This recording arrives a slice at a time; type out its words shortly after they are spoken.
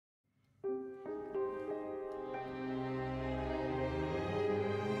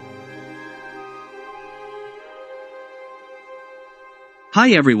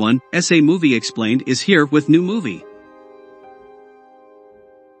Hi everyone, SA Movie Explained is here with new movie.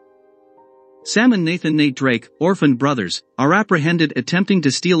 Sam and Nathan Nate Drake, orphan brothers, are apprehended attempting to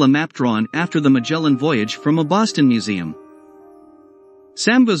steal a map drawn after the Magellan voyage from a Boston museum.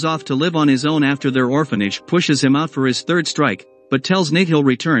 Sam goes off to live on his own after their orphanage pushes him out for his third strike, but tells Nate he'll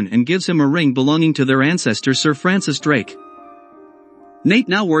return and gives him a ring belonging to their ancestor Sir Francis Drake. Nate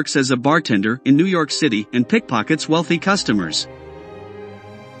now works as a bartender in New York City and pickpockets wealthy customers.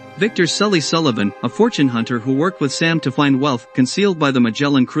 Victor Sullivan, a fortune hunter who worked with Sam to find wealth concealed by the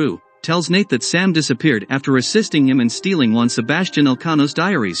Magellan crew, tells Nate that Sam disappeared after assisting him in stealing one Sebastian Elcano's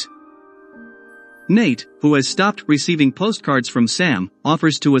diaries. Nate, who has stopped receiving postcards from Sam,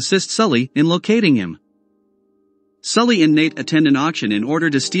 offers to assist Sully in locating him. Sully and Nate attend an auction in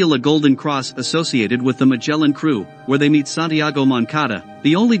order to steal a golden cross associated with the Magellan crew, where they meet Santiago Moncada,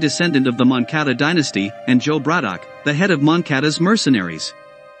 the only descendant of the Moncada dynasty, and Joe Braddock, the head of Moncada's mercenaries.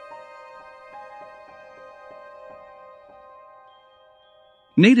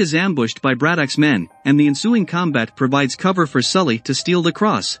 Nate is ambushed by Braddock's men, and the ensuing combat provides cover for Sully to steal the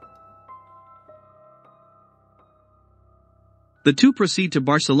cross. The two proceed to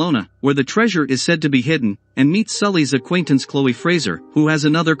Barcelona, where the treasure is said to be hidden, and meet Sully's acquaintance Chloe Fraser, who has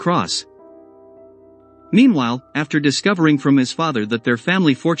another cross. Meanwhile, after discovering from his father that their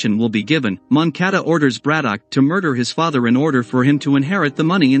family fortune will be given, Moncada orders Braddock to murder his father in order for him to inherit the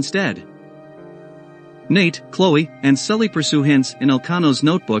money instead. Nate, Chloe, and Sully pursue hints in Elcano's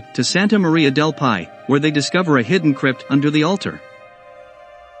notebook to Santa Maria del Pi, where they discover a hidden crypt under the altar.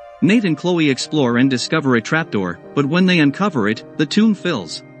 Nate and Chloe explore and discover a trapdoor, but when they uncover it, the tomb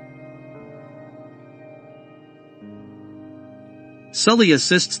fills. Sully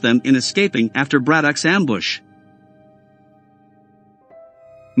assists them in escaping after Braddock's ambush.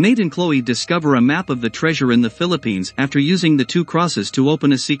 Nate and Chloe discover a map of the treasure in the Philippines after using the two crosses to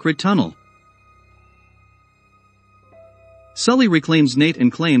open a secret tunnel. Sully reclaims Nate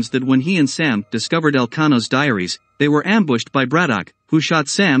and claims that when he and Sam discovered Elcano's diaries, they were ambushed by Braddock, who shot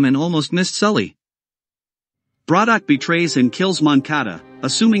Sam and almost missed Sully. Braddock betrays and kills Moncada,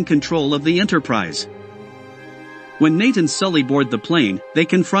 assuming control of the Enterprise. When Nate and Sully board the plane, they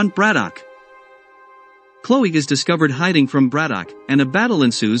confront Braddock. Chloe is discovered hiding from Braddock, and a battle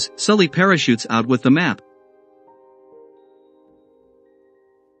ensues. Sully parachutes out with the map.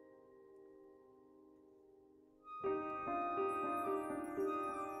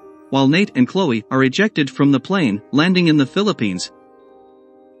 While Nate and Chloe are ejected from the plane, landing in the Philippines,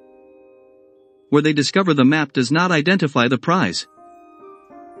 where they discover the map does not identify the prize.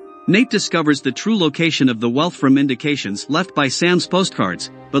 Nate discovers the true location of the wealth from indications left by Sam's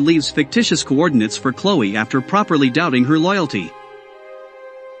postcards, but leaves fictitious coordinates for Chloe after properly doubting her loyalty.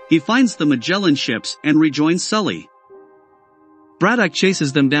 He finds the Magellan ships and rejoins Sully. Braddock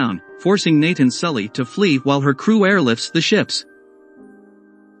chases them down, forcing Nate and Sully to flee while her crew airlifts the ships.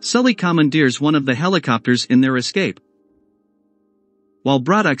 Sully commandeers one of the helicopters in their escape, while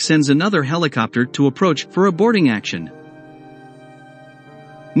Braddock sends another helicopter to approach for a boarding action.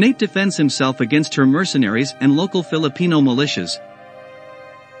 Nate defends himself against her mercenaries and local Filipino militias,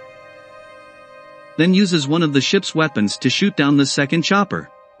 then uses one of the ship's weapons to shoot down the second chopper.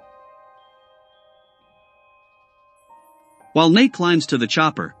 While Nate climbs to the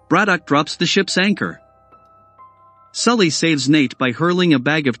chopper, Braddock drops the ship's anchor. Sully saves Nate by hurling a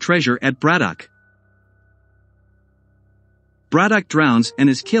bag of treasure at Braddock. Braddock drowns and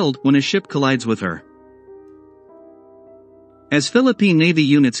is killed when a ship collides with her. As Philippine Navy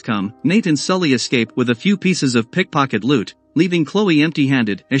units come, Nate and Sully escape with a few pieces of pickpocket loot, leaving Chloe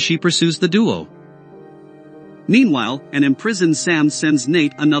empty-handed as she pursues the duo. Meanwhile, an imprisoned Sam sends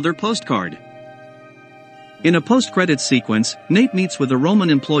Nate another postcard. In a post-credits sequence, Nate meets with a Roman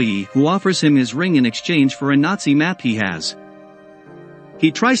employee who offers him his ring in exchange for a Nazi map he has.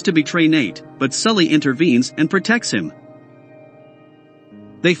 He tries to betray Nate, but Sully intervenes and protects him.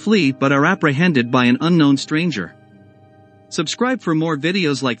 They flee but are apprehended by an unknown stranger. Subscribe for more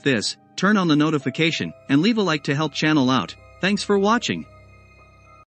videos like this, turn on the notification, and leave a like to help channel out. Thanks for watching.